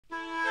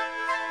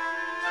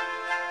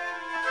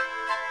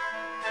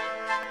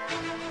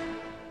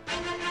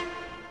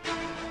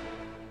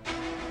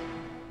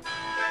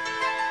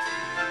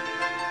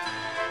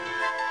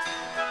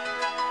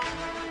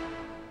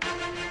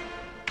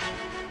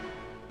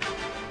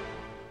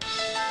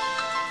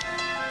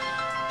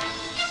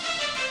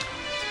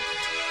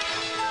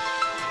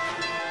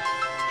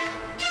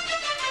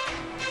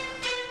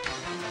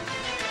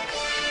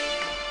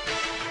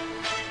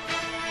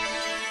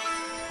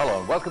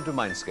Welcome to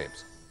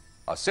Mindscapes,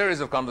 a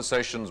series of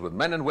conversations with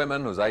men and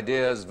women whose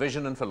ideas,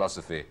 vision and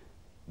philosophy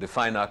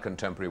define our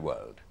contemporary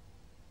world.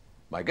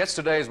 My guest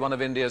today is one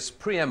of India's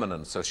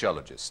preeminent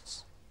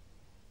sociologists.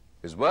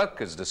 His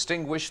work is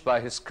distinguished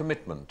by his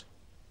commitment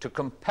to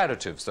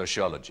comparative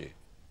sociology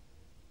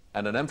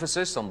and an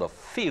emphasis on the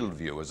field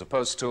view as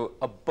opposed to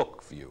a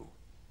book view.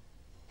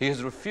 He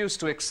has refused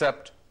to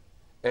accept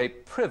a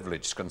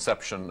privileged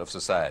conception of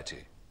society.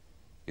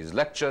 He's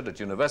lectured at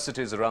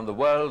universities around the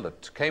world,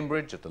 at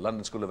Cambridge, at the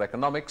London School of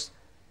Economics.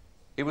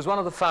 He was one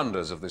of the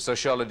founders of the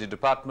sociology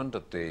department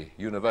at the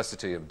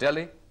University of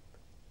Delhi.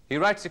 He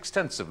writes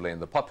extensively in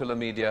the popular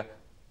media,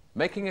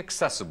 making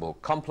accessible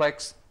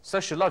complex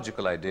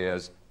sociological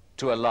ideas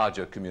to a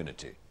larger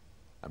community.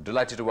 I'm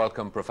delighted to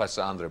welcome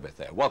Professor André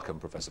Beteille. Welcome,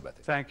 Professor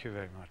Beteille. Thank you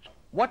very much.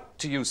 What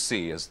do you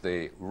see as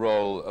the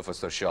role of a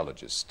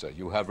sociologist?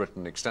 You have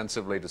written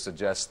extensively to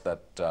suggest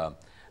that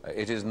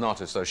it is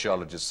not a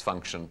sociologist's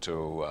function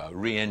to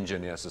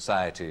re-engineer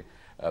society,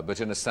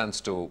 but in a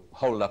sense to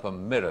hold up a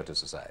mirror to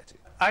society.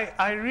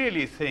 I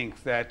really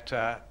think that,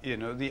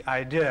 the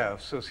idea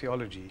of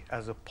sociology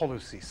as a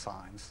policy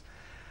science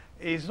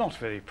is not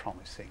very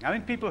promising. I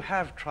mean, people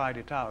have tried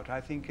it out.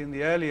 I think in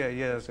the earlier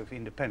years of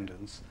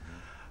independence,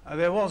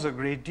 there was a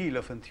great deal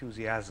of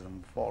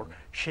enthusiasm for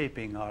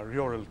shaping our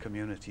rural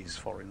communities,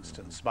 for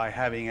instance, by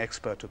having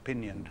expert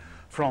opinion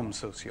from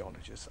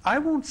sociologists. I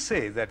won't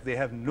say that they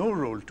have no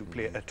role to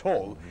play at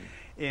all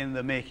in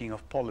the making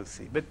of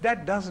policy, but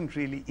that doesn't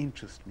really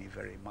interest me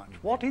very much.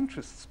 What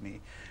interests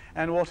me,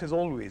 and what has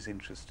always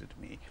interested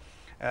me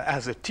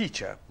as a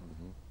teacher,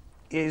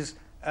 is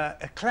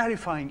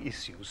clarifying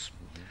issues,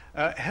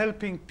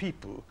 helping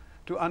people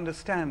to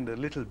understand a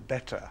little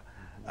better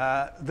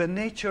the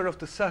nature of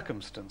the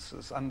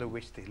circumstances under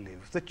which they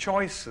live, the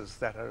choices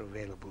that are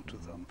available to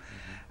them,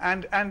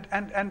 and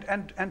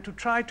to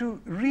try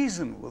to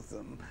reason with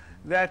them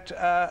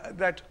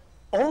that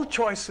all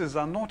choices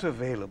are not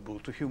available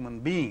to human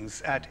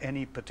beings at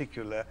any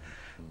particular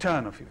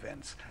turn of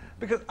events.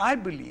 Because I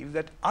believe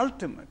that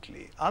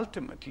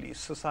ultimately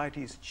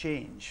societies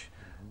change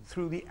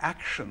through the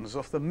actions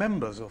of the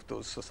members of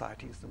those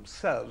societies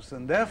themselves,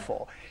 and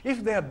therefore,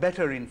 if they are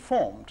better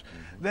informed,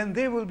 then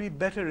they will be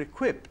better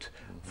equipped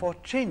for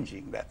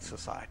changing that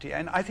society.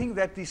 And I think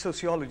that the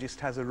sociologist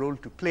has a role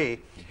to play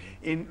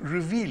in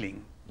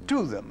revealing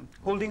to them,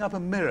 holding up a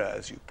mirror,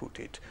 as you put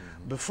it,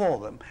 before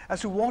them,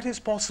 as to what is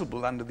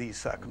possible under these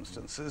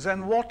circumstances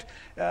and what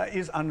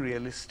is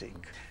unrealistic.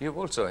 You've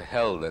also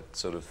held that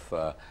sort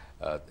of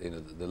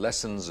the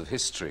lessons of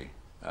history,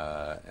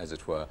 as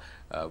it were,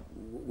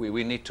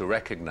 we need to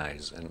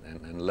recognize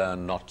and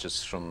learn not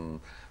just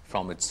from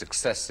its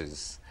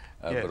successes,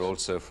 yes, but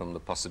also from the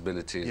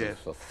possibilities, yes,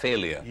 of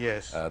failure,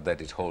 yes, that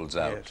it holds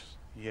out.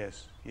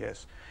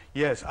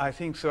 Yes, I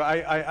think so.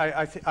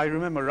 I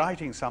remember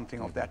writing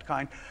something of that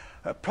kind.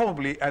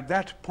 Probably at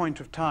that point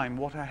of time,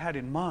 what I had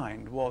in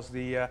mind was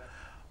the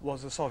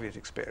Soviet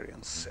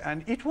experience.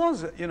 And it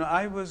was,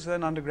 I was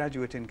an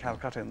undergraduate in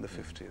Calcutta in the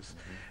 50s.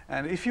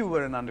 And if you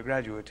were an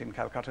undergraduate in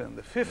Calcutta in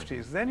the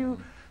 50s, then you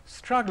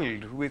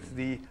struggled with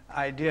the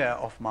idea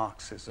of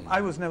Marxism. I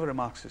was never a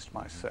Marxist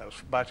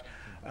myself, but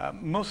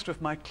most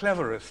of my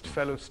cleverest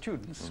fellow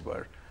students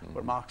were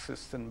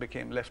Marxists and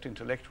became left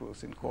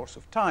intellectuals in course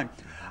of time.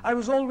 I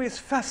was always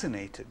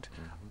fascinated.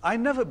 I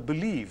never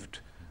believed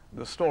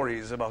the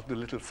stories about the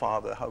little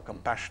father, how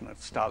compassionate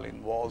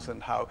Stalin was,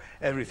 and how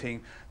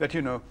everything that,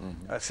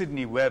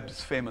 Sidney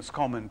Webb's famous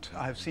comment,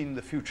 "I have seen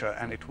the future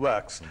and it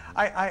works."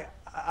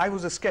 I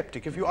was a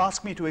skeptic. If you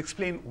ask me to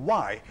explain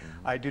why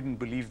I didn't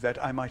believe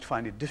that, I might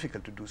find it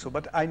difficult to do so,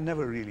 but I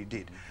never really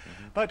did.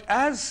 But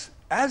as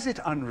it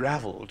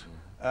unraveled,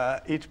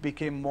 it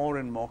became more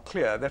and more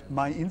clear that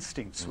my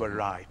instincts were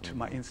right.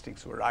 My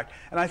instincts were right.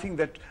 And I think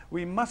that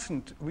we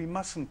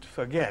mustn't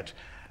forget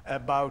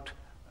about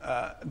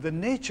the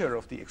nature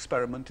of the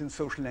experiment in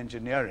social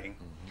engineering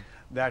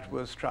that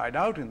was tried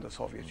out in the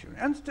Soviet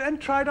Union,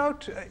 and tried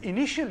out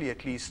initially,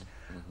 at least,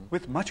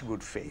 with much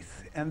good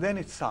faith, and then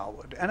it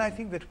soured. And I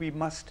think that we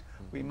must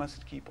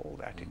keep all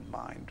that in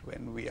mind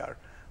when we are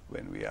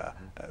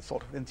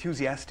sort of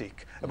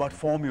enthusiastic about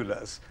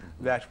formulas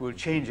that will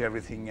change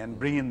everything and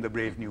bring in the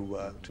brave new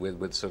world.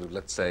 With sort of,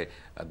 let's say,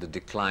 the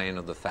decline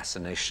of the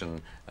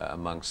fascination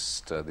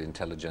amongst the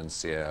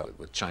intelligentsia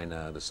with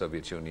China, the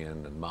Soviet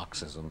Union, and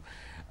Marxism,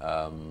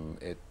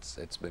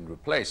 it's been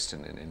replaced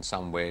in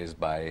some ways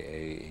by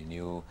a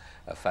new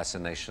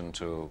fascination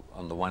to,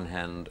 on the one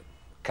hand,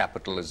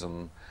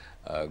 capitalism,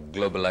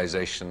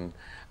 globalization,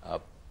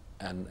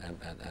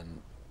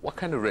 and what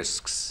kind of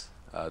risks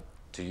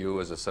to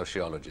you as a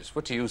sociologist?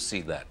 What do you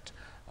see that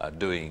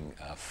doing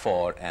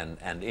for and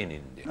in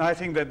India? I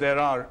think that there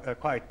are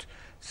quite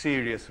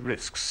serious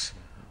risks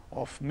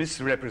of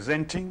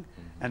misrepresenting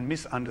and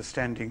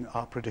misunderstanding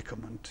our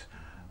predicament.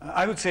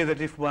 I would say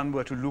that if one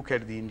were to look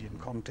at the Indian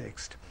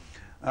context,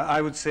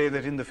 I would say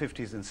that in the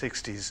 50s and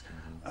 60s,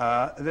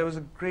 there was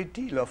a great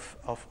deal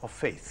of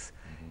faith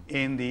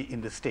in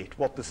the state,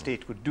 what the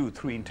state would do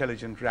through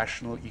intelligent,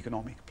 rational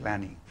economic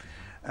planning,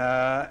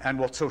 and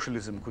what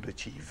socialism could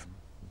achieve.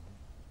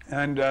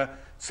 And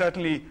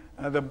certainly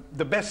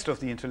the best of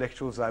the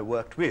intellectuals I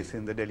worked with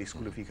in the Delhi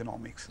School of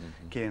Economics,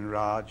 K.N.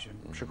 Raj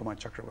and Shukumar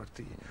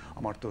Chakravarti,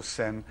 Amartya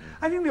Sen,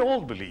 I think they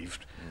all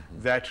believed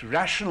that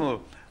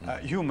rational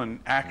human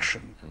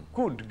action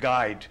could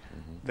guide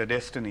the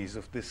destinies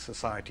of this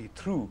society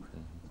through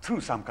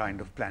some kind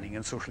of planning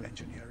and social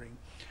engineering.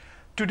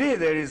 Today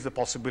there is the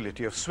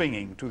possibility of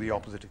swinging to the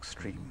opposite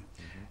extreme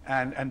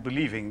and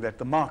believing that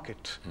the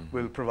market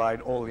will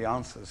provide all the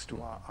answers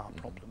to our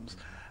problems.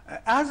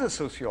 As a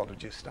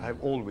sociologist,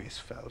 I've always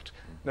felt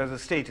that the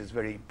state is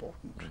very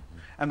important,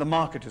 and the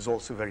market is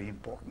also very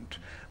important.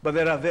 But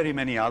there are very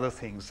many other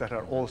things that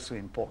are also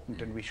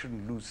important, and we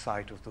shouldn't lose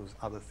sight of those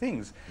other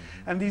things.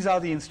 And these are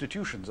the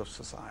institutions of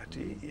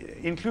society,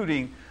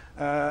 including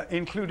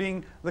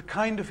the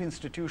kind of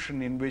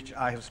institution in which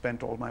I have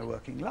spent all my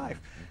working life.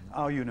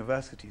 Our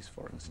universities,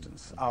 for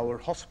instance, our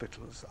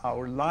hospitals,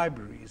 our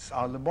libraries,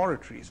 our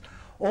laboratories.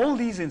 All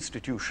these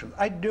institutions,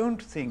 I don't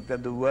think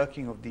that the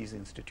working of these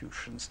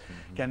institutions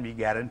can be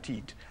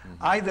guaranteed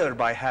either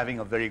by having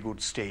a very good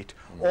state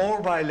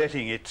or by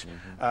letting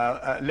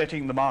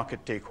the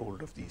market take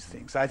hold of these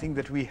things. I think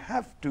that we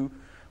have to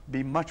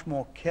be much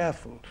more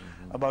careful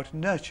about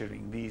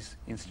nurturing these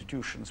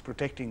institutions,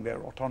 protecting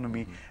their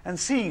autonomy, and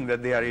seeing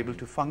that they are able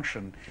to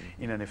function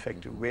in an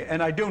effective way.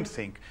 And I don't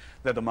think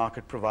that the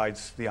market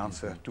provides the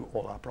answer to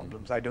all our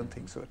problems. I don't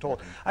think so at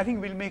all. I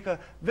think we'll make a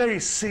very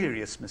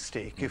serious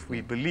mistake if we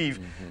believe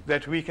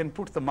that we can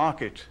put the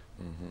market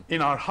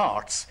in our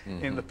hearts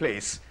in the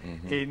place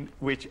in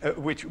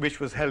which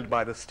was held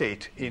by the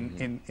state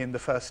in the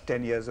first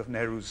 10 years of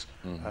Nehru's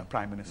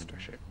prime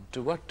ministership.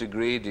 To what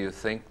degree do you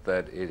think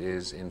that it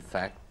is in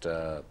fact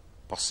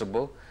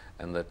possible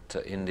and that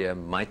India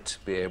might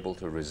be able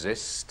to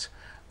resist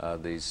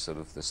these sort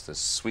of this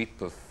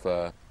sweep of,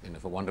 for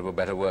want of a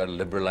better word,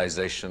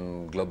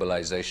 liberalization,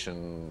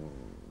 globalization?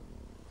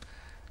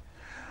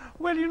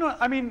 Well,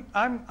 I mean,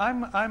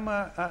 I'm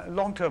a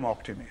long-term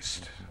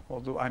optimist,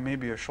 although I may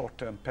be a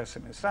short-term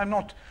pessimist. I'm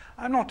not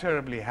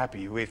terribly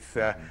happy with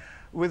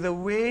the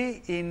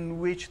way in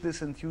which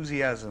this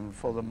enthusiasm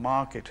for the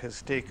market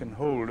has taken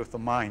hold of the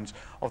minds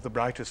of the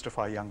brightest of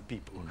our young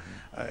people.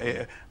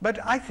 But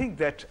I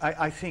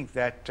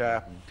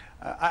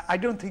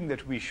don't think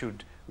that we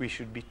should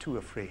be too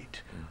afraid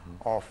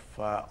of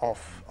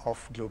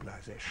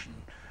globalization.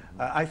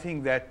 I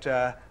think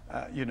that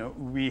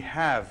we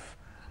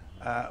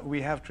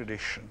have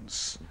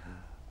traditions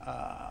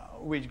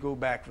which go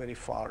back very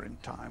far in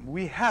time.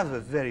 We have a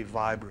very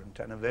vibrant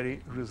and a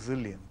very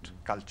resilient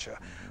culture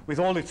with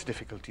all its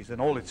difficulties and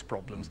all its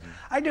problems.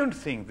 I don't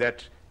think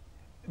that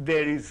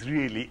there is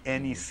really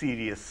any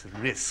serious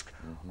risk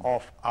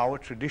of our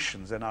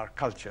traditions and our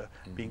culture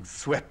being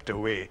swept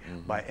away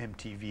by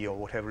MTV or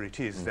whatever it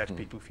is that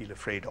people feel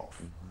afraid of.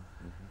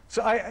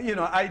 So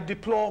I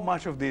deplore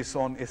much of this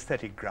on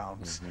aesthetic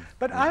grounds,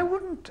 but I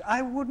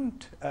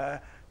wouldn't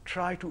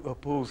try to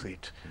oppose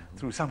it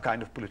through some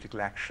kind of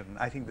political action.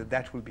 I think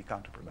that will be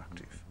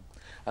counterproductive.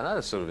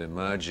 Another sort of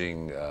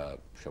emerging,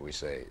 shall we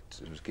say,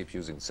 to keep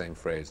using the same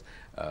phrase,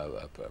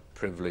 a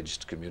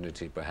privileged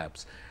community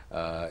perhaps,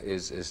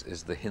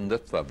 is the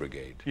Hindutva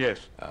brigade. Yes.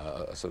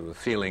 A sort of a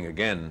feeling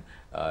again,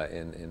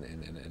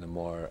 in a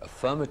more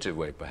affirmative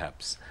way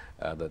perhaps,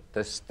 that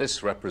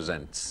this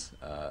represents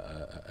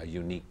a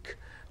unique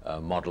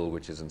model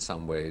which is in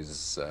some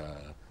ways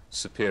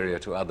superior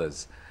to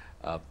others.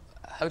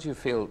 How do you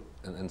feel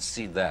and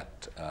see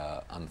that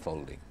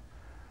unfolding?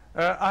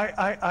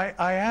 I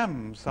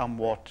am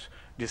somewhat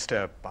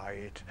disturbed by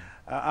it.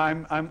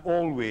 I'm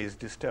always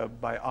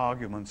disturbed by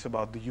arguments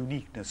about the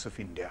uniqueness of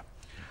India.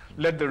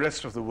 Let the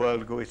rest of the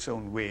world go its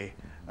own way.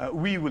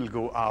 We will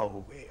go our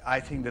way. I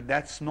think that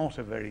that's not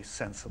a very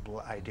sensible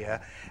idea,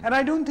 and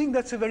I don't think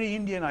that's a very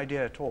Indian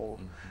idea at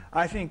all.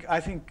 I think I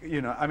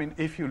mean,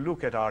 if you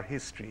look at our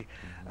history,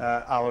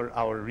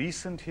 our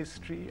recent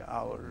history,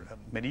 our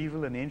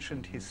medieval and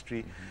ancient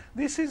history,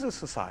 this is a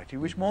society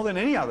which, more than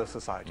any other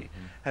society,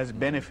 has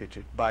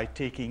benefited by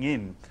taking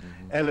in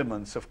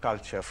elements of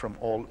culture from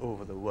all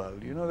over the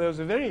world. There was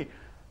a very,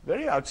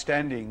 very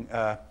outstanding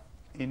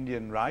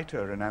Indian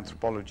writer and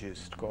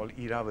anthropologist called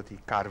Iravati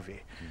Karve.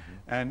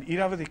 And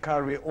Iravati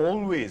Karve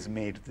always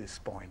made this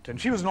point. And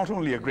she was not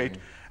only a great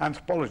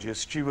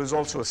anthropologist, she was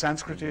also a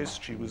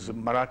Sanskritist, she was a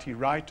Marathi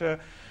writer.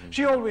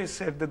 She always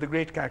said that the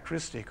great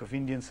characteristic of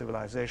Indian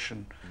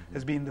civilization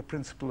has been the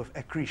principle of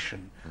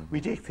accretion.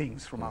 We take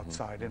things from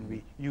outside and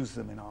we use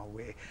them in our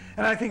way.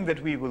 And I think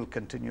that we will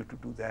continue to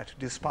do that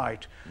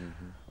despite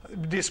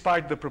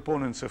the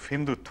proponents of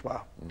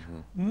Hindutva,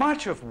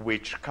 much of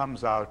which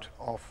comes out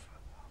of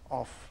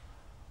a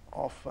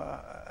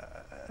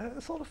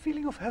sort of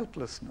feeling of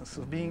helplessness,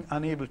 of being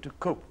unable to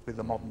cope with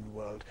the modern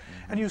world.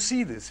 And you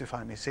see this, if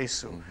I may say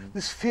so,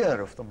 this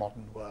fear of the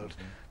modern world,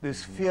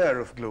 this fear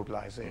of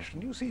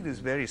globalization. You see this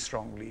very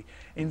strongly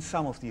in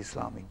some of the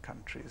Islamic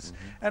countries.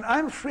 And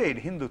I'm afraid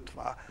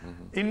Hindutva,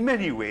 in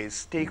many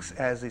ways, takes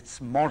as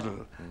its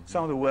model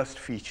some of the worst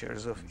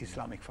features of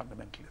Islamic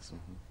fundamentalism.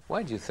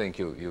 Why do you think,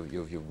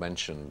 you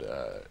mentioned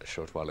a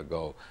short while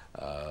ago,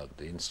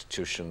 the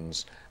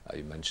institutions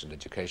You mentioned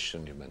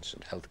education, you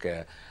mentioned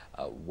healthcare.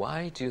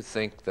 Why do you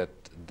think that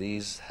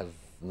these have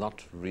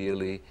not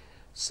really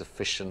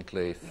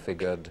sufficiently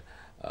figured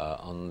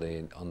on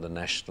the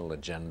national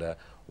agenda?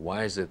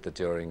 Why is it that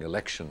during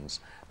elections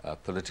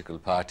political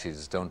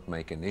parties don't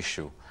make an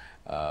issue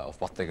of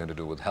what they're going to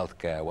do with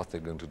healthcare, what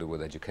they're going to do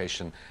with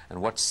education,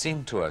 and what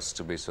seem to us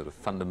to be sort of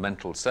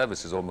fundamental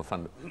services, almost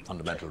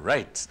fundamental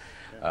rights?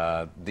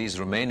 These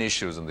remain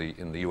issues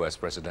in the US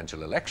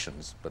presidential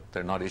elections, but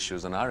they're not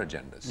issues on our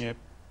agendas. Yep.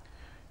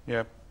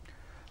 Yep.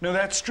 No,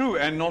 that's true.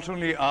 And not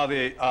only are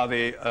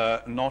they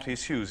not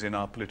issues in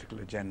our political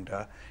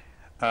agenda,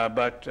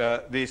 but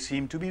they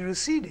seem to be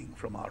receding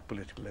from our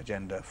political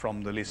agenda,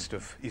 from the list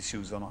of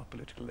issues on our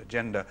political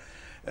agenda.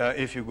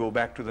 If you go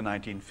back to the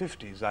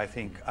 1950s, I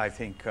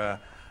think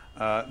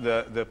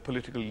the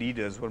political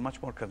leaders were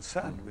much more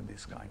concerned with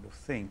this kind of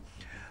thing.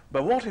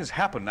 But what has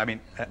happened, I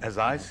mean, as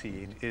I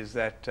see it, is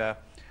that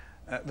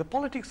the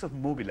politics of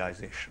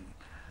mobilization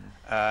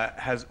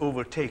has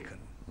overtaken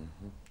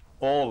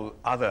all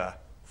other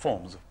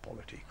forms of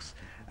politics.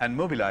 And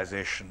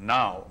mobilization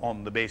now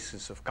on the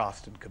basis of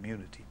caste and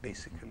community,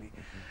 basically.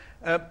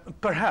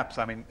 Perhaps,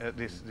 I mean,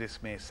 this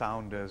may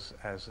sound as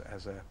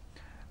a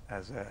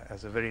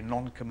very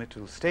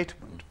non-committal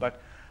statement,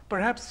 but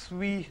perhaps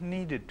we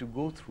needed to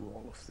go through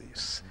all of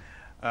this.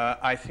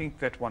 I think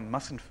that one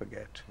mustn't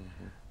forget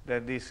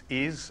that this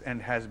is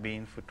and has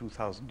been for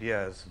 2,000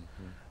 years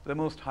the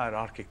most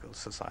hierarchical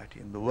society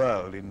in the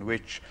world, in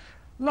which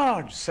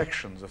large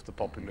sections of the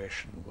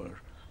population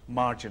were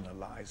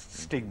marginalized,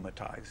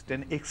 stigmatized,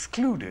 and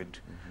excluded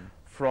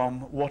from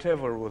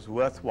whatever was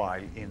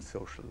worthwhile in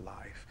social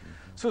life.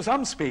 So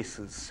some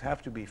spaces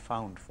have to be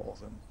found for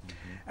them.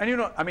 And you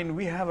know, I mean,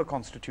 we have a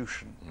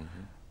constitution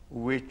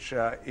which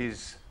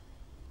is,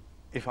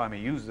 if I may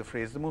use the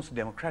phrase, the most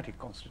democratic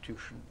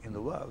constitution in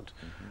the world.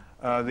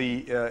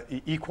 The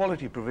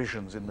equality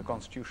provisions in the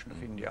Constitution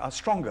of India are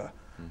stronger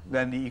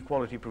than the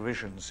equality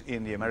provisions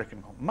in the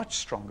American, much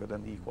stronger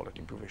than the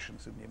equality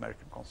provisions in the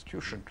American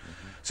Constitution.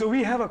 So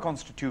we have a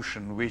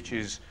constitution which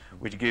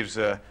gives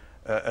a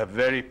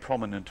very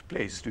prominent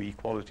place to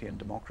equality and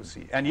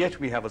democracy, and yet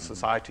we have a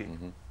society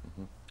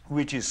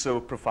which is so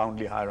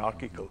profoundly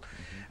hierarchical,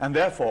 and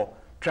therefore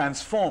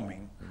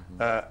transforming.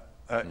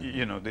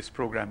 You know, this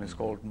program is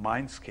called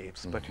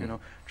Mindscapes, but you know,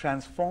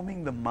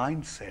 transforming the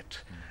mindset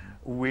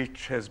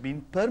which has been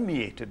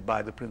permeated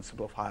by the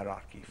principle of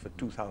hierarchy for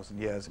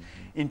 2,000 years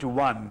into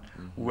one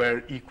where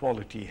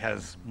equality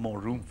has more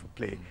room for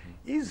play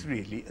is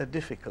really a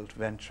difficult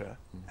venture.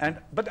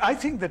 But I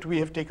think that we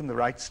have taken the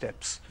right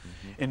steps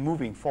in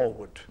moving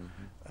forward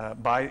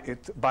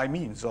by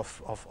means of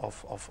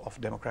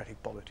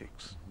democratic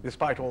politics,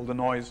 despite all the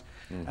noise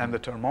and the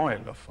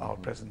turmoil of our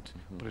present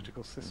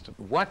political system.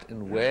 What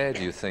and where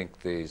do you think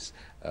these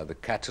the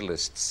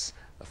catalysts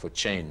for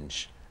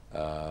change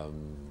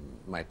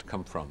might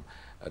come from?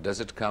 Does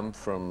it come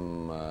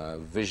from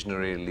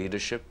visionary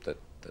leadership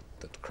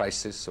that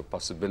crisis or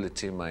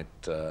possibility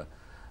might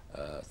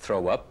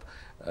throw up?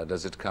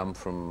 Does it come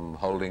from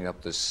holding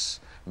up this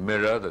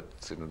mirror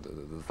that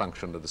the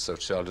function that the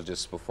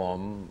sociologists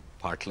perform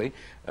partly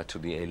to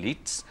the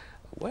elites?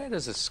 Where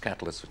does this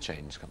catalyst for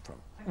change come from?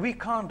 We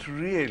can't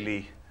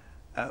really,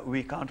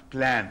 we can't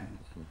plan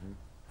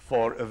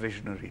for a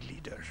visionary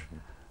leader.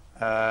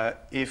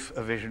 If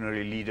a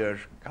visionary leader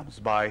comes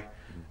by,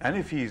 and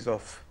if he's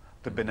of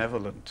the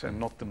benevolent and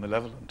not the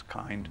malevolent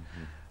kind,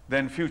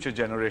 then future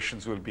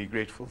generations will be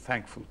grateful,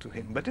 thankful to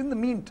him. But in the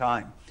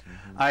meantime,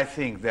 I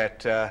think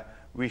that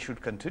we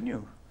should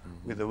continue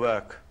with the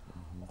work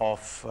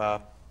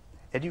of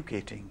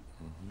educating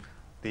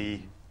the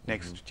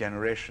next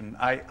generation.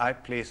 I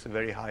place a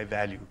very high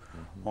value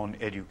on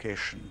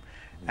education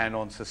and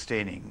on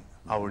sustaining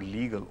our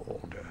legal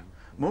order.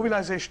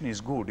 Mobilization is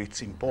good,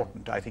 it's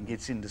important, I think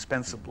it's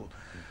indispensable.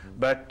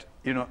 But,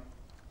 you know,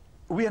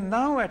 we are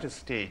now at a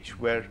stage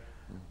where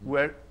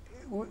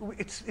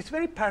it's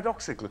very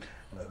paradoxical.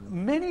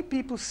 Many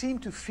people seem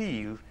to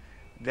feel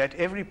that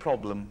every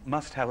problem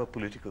must have a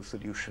political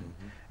solution.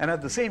 And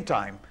at the same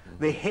time,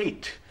 they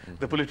hate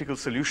the political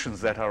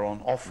solutions that are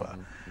on offer.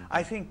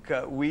 I think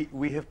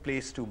we have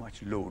placed too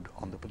much load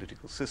on the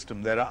political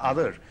system. There are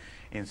other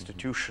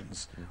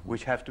institutions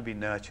which have to be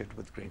nurtured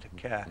with greater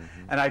care.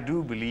 And I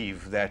do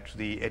believe that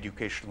the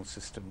educational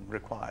system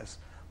requires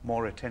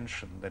more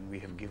attention than we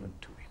have given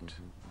to it.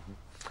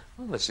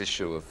 On this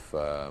issue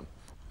of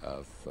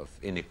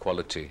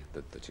inequality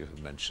that you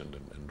have mentioned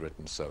and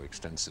written so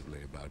extensively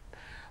about,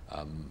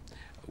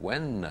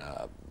 when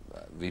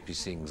VP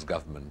Singh's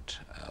government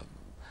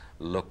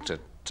looked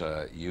at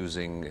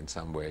using, in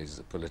some ways,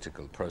 the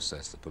political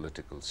process, the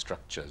political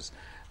structures,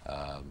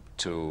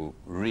 to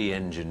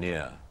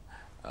re-engineer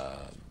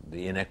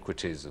the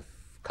inequities of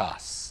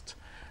caste,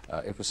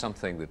 it was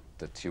something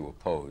that you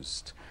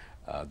opposed,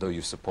 though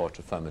you support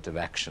affirmative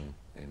action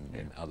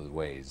in other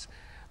ways.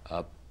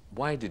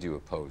 Why did you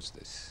oppose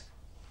this?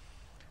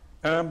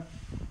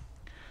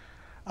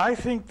 I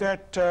think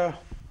that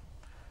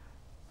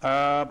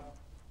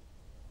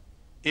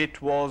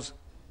it was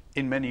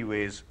in many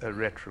ways a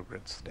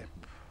retrograde step.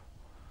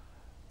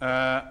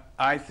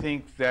 I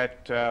think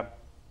that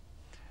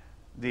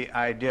the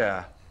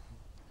idea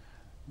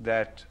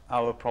that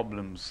our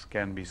problems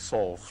can be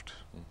solved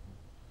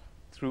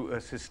through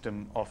a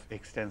system of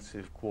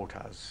extensive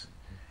quotas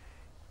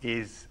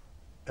is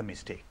a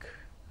mistake.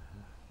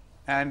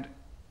 And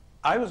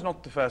I was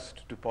not the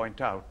first to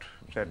point out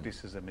that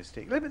this is a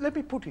mistake. Let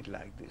me put it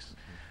like this.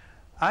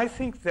 I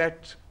think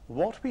that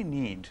what we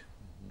need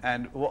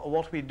and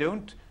what we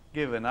don't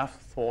give enough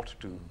thought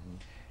to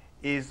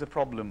is the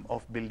problem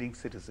of building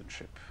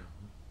citizenship.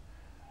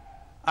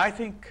 I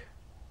think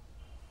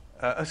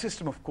a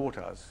system of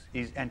quotas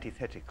is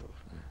antithetical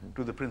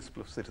to the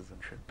principle of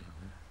citizenship.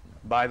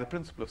 By the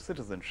principle of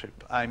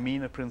citizenship, I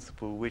mean a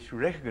principle which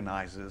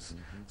recognizes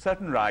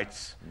certain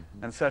rights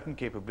and certain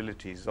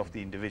capabilities of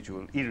the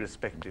individual,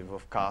 irrespective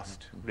of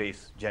caste,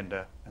 race,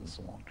 gender, and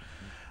so on.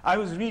 I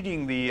was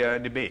reading the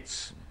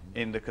debates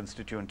in the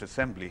Constituent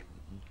Assembly,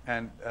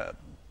 and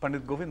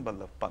Pandit Govind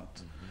Ballabh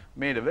Pant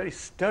made a very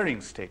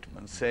stirring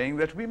statement saying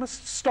that we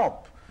must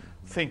stop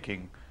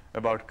thinking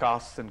about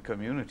castes and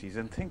communities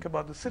and think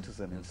about the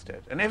citizen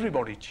instead. And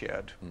everybody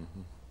cheered.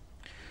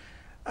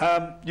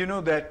 You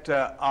know that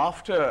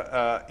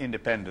after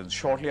independence,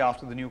 shortly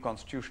after the new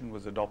constitution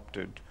was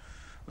adopted,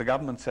 the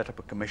government set up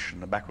a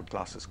commission, a backward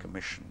classes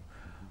commission,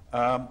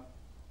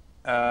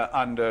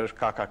 under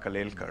Kaka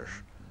Kalelkar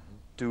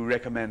to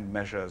recommend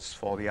measures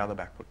for the other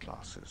backward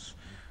classes.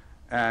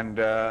 And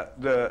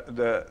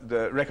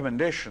the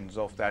recommendations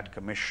of that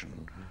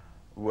commission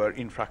were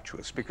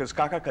infructuous, because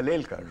Kaka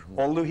Kalelkar,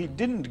 although he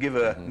didn't give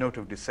a note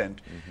of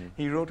dissent,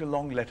 he wrote a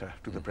long letter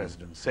to the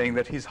president saying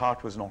that his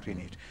heart was not in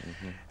it.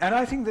 And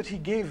I think that he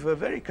gave a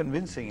very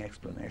convincing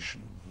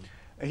explanation.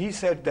 He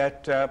said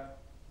that,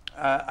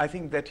 I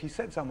think that he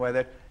said somewhere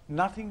that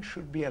nothing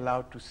should be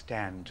allowed to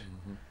stand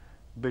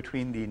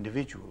between the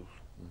individual,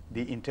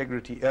 the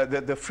integrity,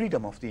 the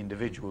freedom of the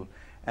individual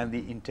and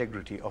the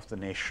integrity of the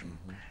nation,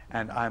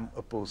 and I'm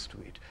opposed to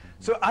it.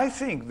 So I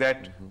think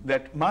that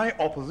that my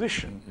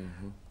opposition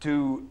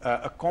to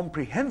a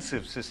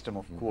comprehensive system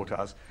of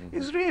quotas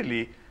is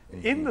really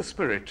in the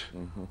spirit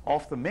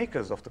of the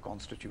makers of the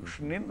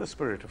Constitution, in the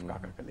spirit of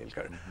Kaka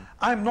Kalelkar.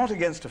 I'm not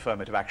against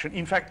affirmative action.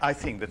 In fact, I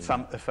think that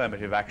some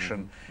affirmative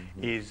action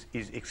is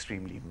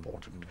extremely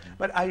important.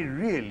 But I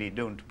really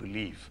don't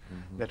believe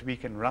that we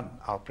can run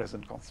our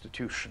present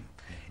Constitution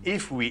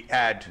if we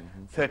add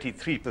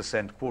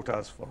 33%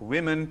 quotas for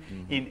women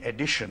in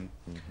addition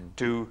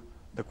to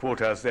the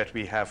quotas that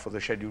we have for the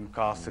scheduled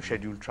castes, the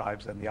scheduled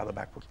tribes, and the other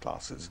backward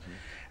classes.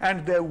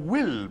 And there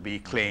will be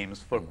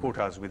claims for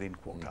quotas within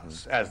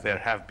quotas, as there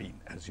have been,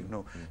 as you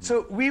know.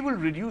 So we will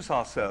reduce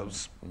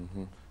ourselves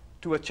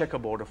to a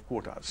checkerboard of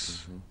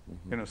quotas.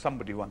 You know,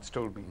 somebody once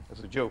told me,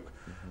 as a joke,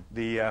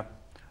 the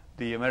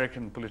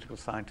American political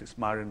scientist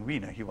Myron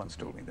Wiener, he once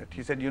told me that.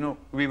 He said, you know,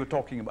 we were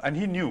talking about, and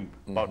he knew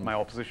about my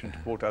opposition to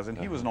quotas, and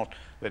he was not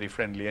very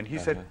friendly, and he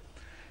said,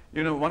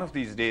 you know, one of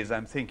these days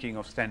I'm thinking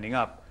of standing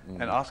up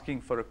and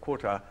asking for a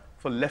quota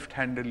for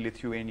left-handed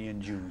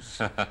Lithuanian Jews.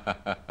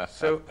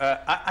 So,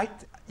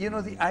 you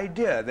know, the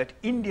idea that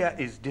India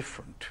is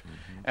different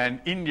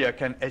and India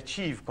can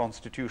achieve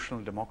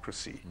constitutional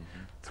democracy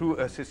through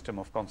a system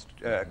of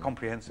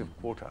comprehensive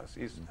quotas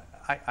is,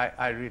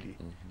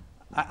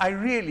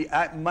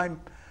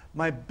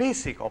 my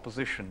basic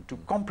opposition to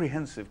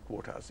comprehensive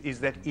quotas is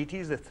that it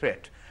is a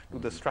threat to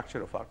the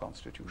structure of our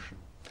Constitution.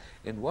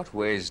 In what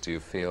ways do you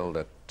feel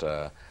that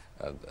the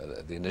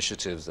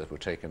initiatives that were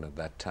taken at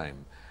that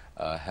time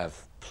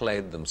have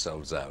played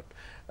themselves out,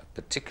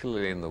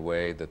 particularly in the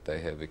way that they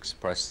have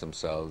expressed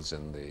themselves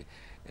in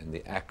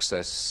the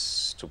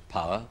access to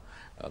power,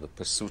 the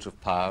pursuit of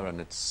power,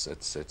 and its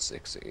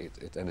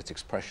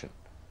expression?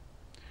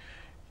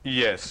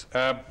 Yes,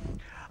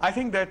 I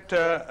think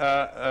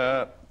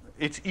that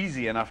it's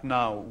easy enough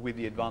now, with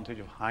the advantage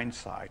of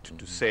hindsight,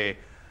 to say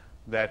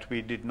that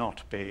we did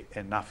not pay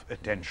enough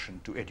attention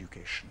to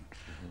education,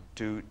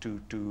 to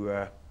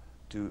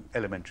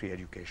elementary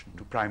education,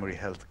 to primary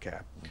health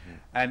care.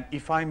 And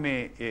if I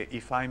may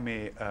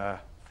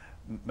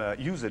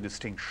use a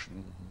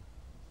distinction,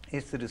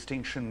 it's the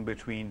distinction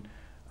between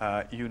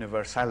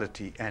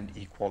universality and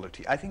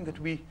equality. I think that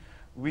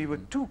we were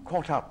too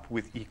caught up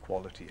with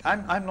equality.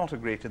 I'm not a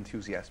great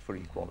enthusiast for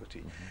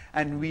equality,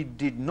 and we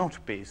did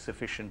not pay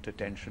sufficient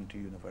attention to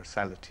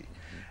universality.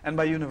 And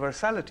by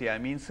universality, I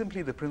mean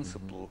simply the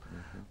principle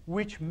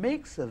which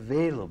makes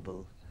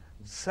available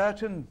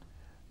certain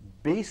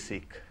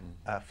basic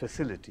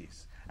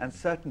facilities and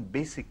certain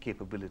basic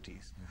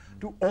capabilities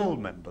to all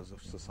members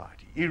of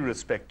society,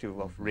 irrespective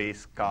of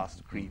race,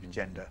 caste, creed,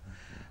 gender.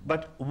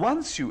 But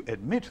once you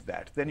admit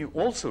that, then you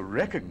also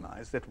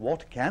recognize that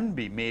what can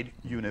be made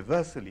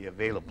universally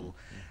available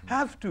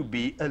have to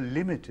be a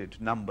limited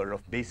number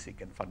of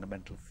basic and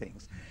fundamental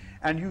things.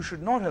 And you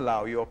should not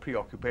allow your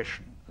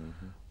preoccupation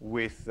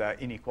with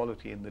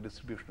inequality in the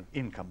distribution of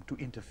income to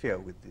interfere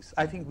with this.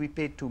 I think we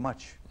paid too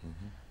much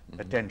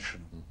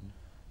attention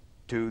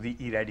to the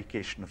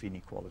eradication of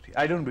inequality.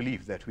 I don't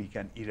believe that we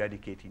can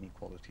eradicate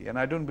inequality, and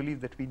I don't believe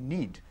that we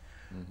need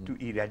to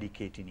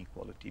eradicate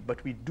inequality,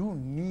 but we do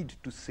need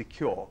to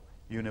secure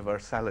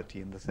universality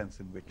in the sense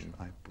in which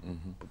I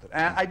put that.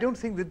 And I don't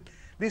think that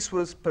this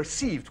was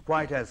perceived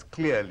quite as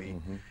clearly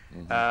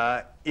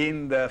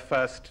in the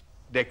first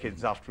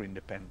decades after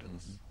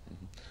independence.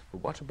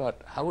 But what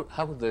about, how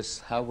would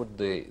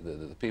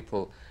the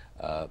people,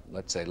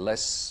 let's say,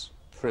 less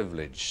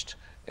privileged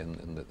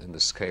in the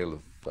scale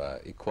of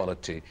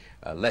equality,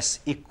 less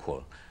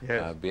equal,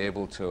 Yes. be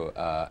able to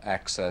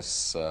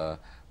access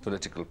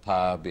political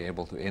power, be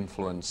able to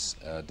influence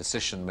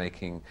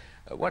decision-making?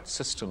 What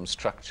systems,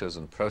 structures,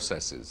 and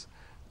processes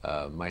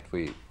might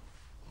we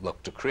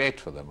look to create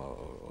for them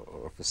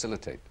or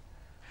facilitate?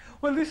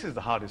 Well, this is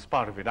the hardest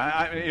part of it.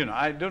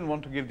 I don't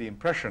want to give the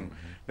impression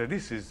that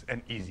this is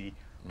an easy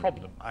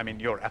problem. I mean,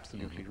 you're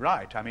absolutely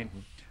right. I mean,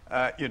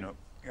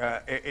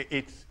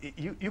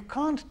 you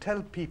can't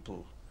tell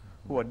people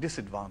who are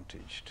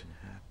disadvantaged,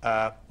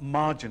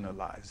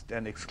 marginalized,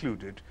 and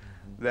excluded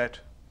that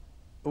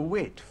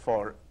wait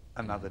for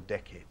another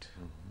decade,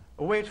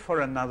 wait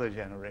for another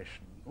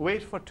generation,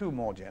 wait for 2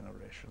 more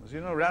generations.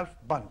 You know, Ralph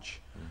Bunche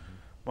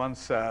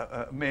once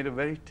made a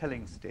very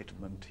telling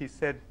statement. He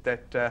said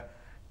that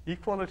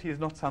equality is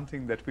not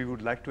something that we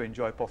would like to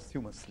enjoy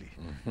posthumously.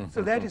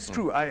 So that is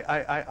true.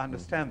 I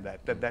understand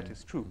that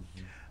is true.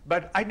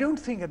 But I don't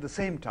think at the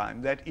same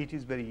time that it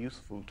is very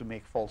useful to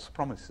make false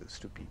promises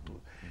to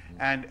people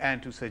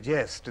and to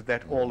suggest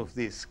that all of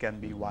this can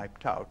be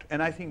wiped out.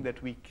 And I think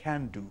that we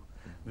can do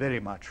very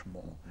much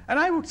more. And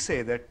I would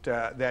say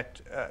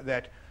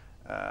that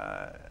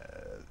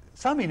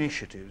some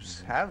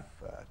initiatives have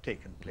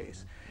taken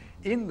place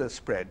in the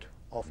spread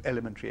of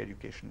elementary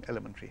education,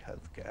 elementary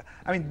healthcare.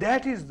 I mean,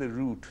 that is the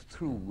route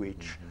through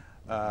which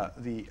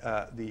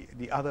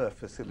the other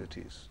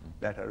facilities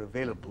that are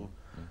available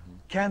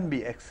can be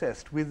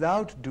accessed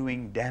without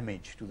doing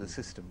damage to the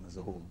system as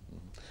a whole.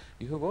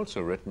 You have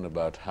also written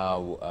about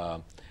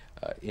how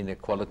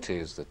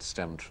inequalities that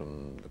stemmed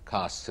from the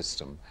caste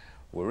system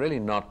were really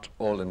not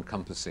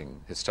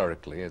all-encompassing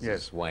historically, as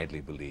is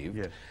widely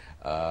believed,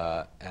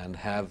 and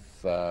have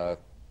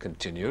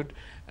continued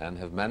and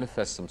have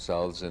manifest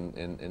themselves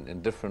in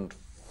different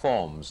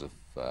forms of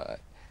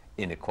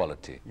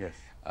inequality. Yes.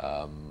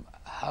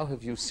 How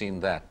have you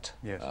seen that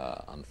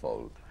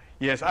unfold?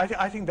 Yes,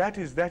 I think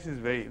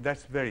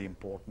that's very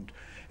important.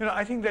 You know,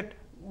 I think that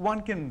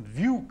one can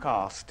view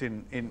caste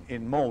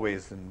in more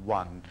ways than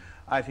one.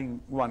 I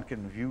think one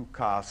can view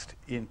caste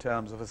in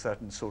terms of a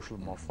certain social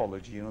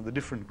morphology. You know, the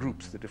different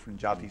groups, the different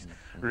jatis,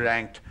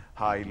 ranked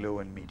high, low,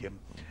 and medium,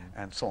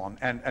 and so on.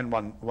 And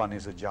one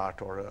is a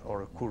jat or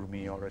a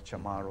kurmi or a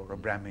chamar or a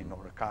brahmin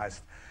or a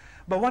caste.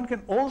 But one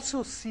can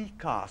also see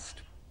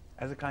caste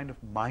as a kind of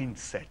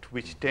mindset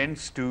which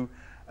tends to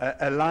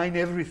align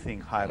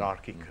everything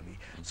hierarchically.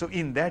 So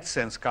in that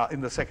sense, in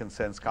the second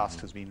sense,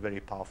 caste has been very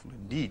powerful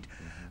indeed.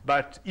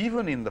 But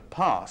even in the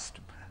past,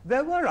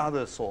 there were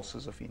other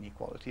sources of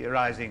inequality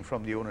arising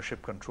from the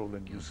ownership, control,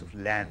 and use of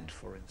land,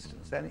 for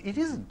instance. And it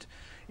isn't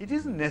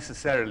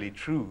necessarily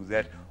true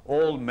that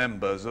all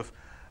members of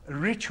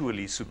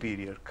ritually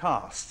superior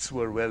castes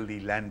were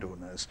wealthy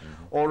landowners,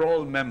 or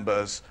all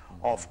members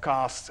of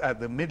castes at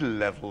the middle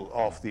level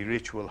of the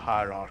ritual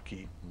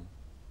hierarchy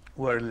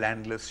were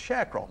landless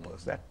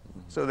sharecroppers.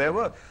 So there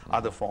were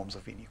other forms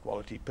of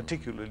inequality,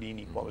 particularly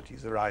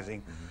inequalities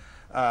arising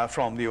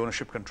from the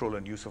ownership, control,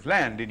 and use of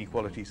land,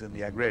 inequalities in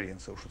the agrarian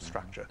social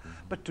structure.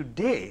 But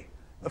today,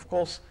 of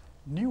course,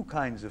 new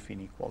kinds of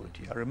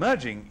inequality are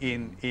emerging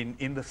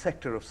in the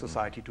sector of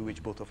society to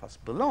which both of us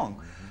belong.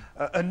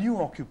 A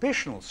new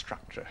occupational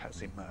structure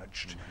has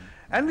emerged.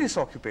 And this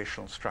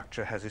occupational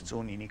structure has its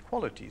own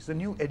inequalities. The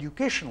new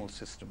educational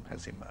system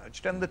has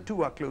emerged, and the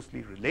two are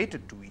closely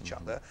related to each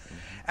other.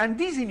 And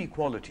these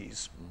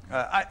inequalities,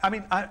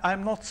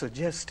 I'm not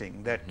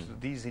suggesting that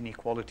these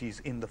inequalities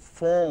in the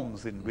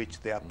forms in which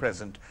they are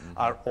present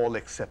are all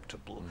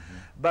acceptable.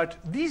 But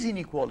these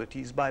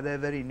inequalities, by their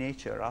very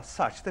nature, are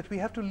such that we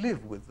have to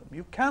live with them.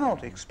 You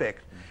cannot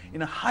expect,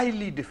 in a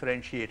highly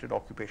differentiated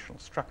occupational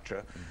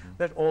structure,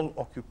 that all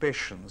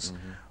occupations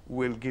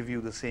will give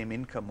you the same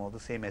income or the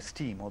same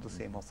esteem or the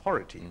same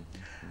authority.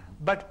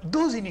 But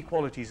those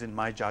inequalities, in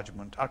my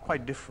judgment, are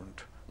quite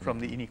different from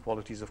the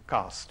inequalities of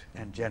caste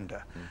and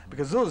gender.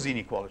 Because those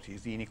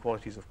inequalities, the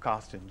inequalities of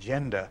caste and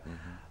gender,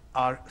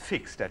 are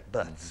fixed at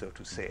birth, so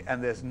to say,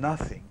 and there's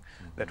nothing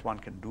that one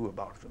can do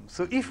about them.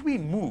 So if we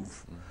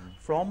move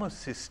from a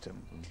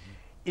system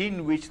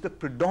in which the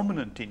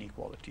predominant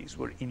inequalities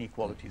were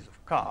inequalities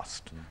of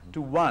caste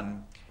to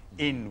one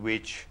in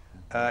which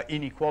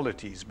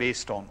inequalities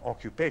based on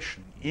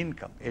occupation,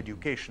 income,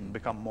 education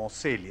become more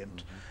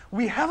salient.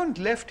 We haven't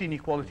left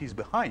inequalities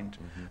behind,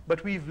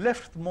 but we've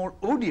left more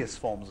odious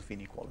forms of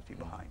inequality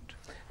behind.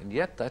 And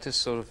yet that is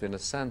sort of, in a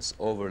sense,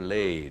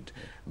 overlaid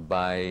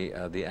by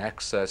the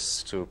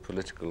access to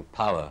political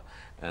power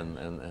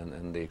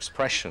and the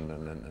expression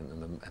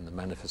and the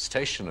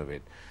manifestation of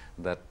it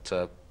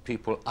that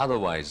people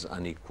otherwise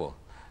unequal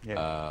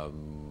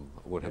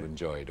would have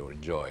enjoyed or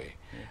enjoy.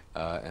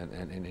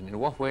 And in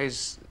what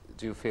ways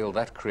do you feel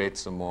that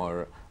creates a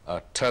more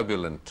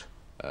turbulent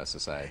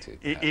society.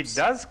 It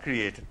does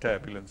create a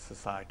turbulent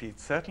society. It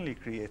certainly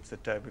creates a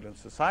turbulent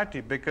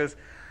society because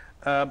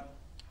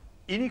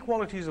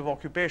inequalities of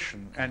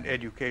occupation and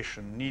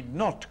education need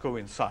not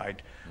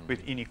coincide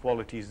with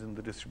inequalities in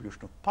the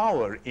distribution of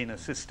power in a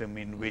system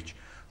in which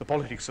the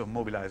politics of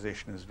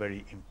mobilization is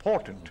very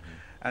important.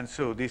 And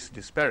so this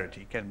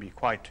disparity can be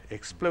quite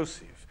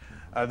explosive.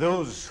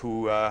 Those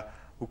who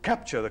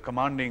capture the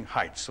commanding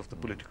heights of the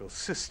political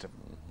system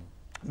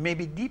may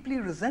be deeply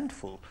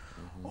resentful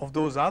of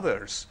those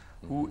others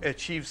who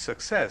achieve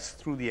success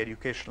through the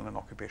educational and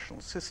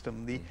occupational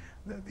system.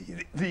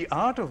 The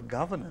art of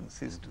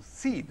governance is to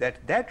see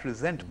that that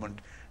resentment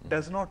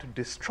does not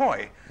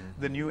destroy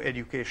the new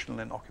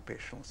educational and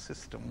occupational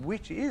system,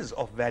 which is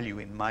of value,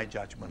 in my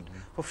judgment,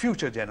 for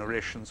future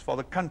generations, for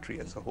the country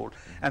as a whole.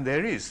 And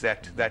there is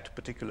that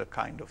particular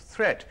kind of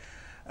threat.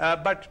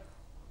 But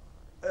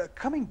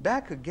coming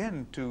back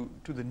again to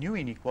the new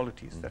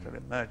inequalities that are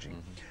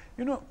emerging,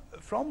 you know,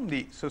 from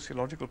the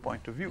sociological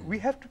point of view, we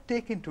have to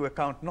take into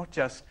account not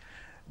just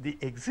the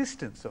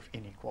existence of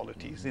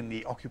inequalities in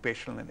the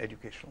occupational and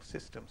educational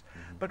systems,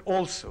 but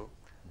also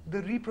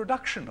the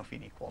reproduction of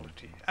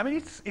inequality. I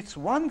mean, it's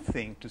one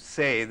thing to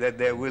say that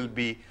there will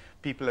be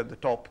people at the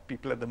top,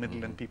 people at the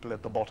middle, and people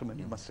at the bottom, and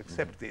you must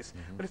accept this.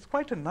 But it's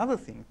quite another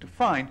thing to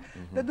find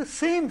that the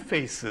same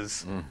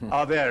faces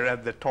are there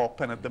at the top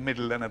and at the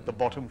middle and at the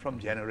bottom from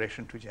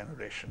generation to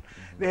generation.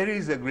 There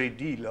is a great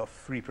deal of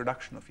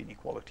reproduction of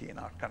inequality in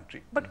our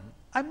country. But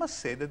I must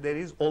say that there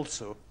is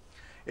also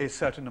a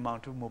certain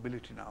amount of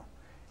mobility now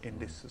in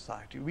this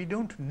society. We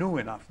don't know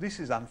enough. This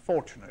is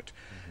unfortunate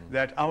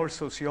that our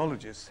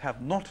sociologists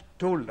have not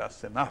told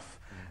us enough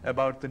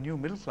about the new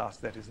middle class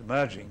that is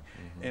emerging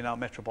in our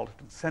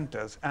metropolitan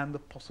centers and the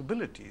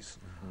possibilities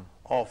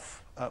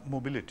of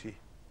mobility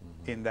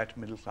in that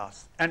middle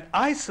class. And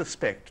I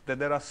suspect that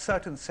there are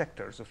certain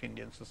sectors of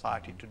Indian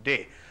society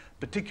today,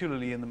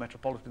 particularly in the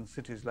metropolitan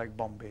cities like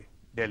Bombay,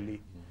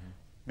 Delhi,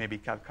 maybe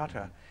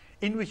Calcutta,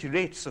 in which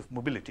rates of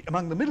mobility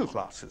among the middle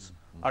classes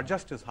are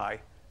just as high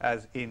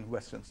as in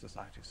Western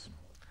societies.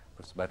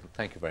 Professor Beteille,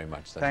 thank you very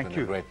much. Thank That's been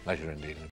you. a great pleasure indeed.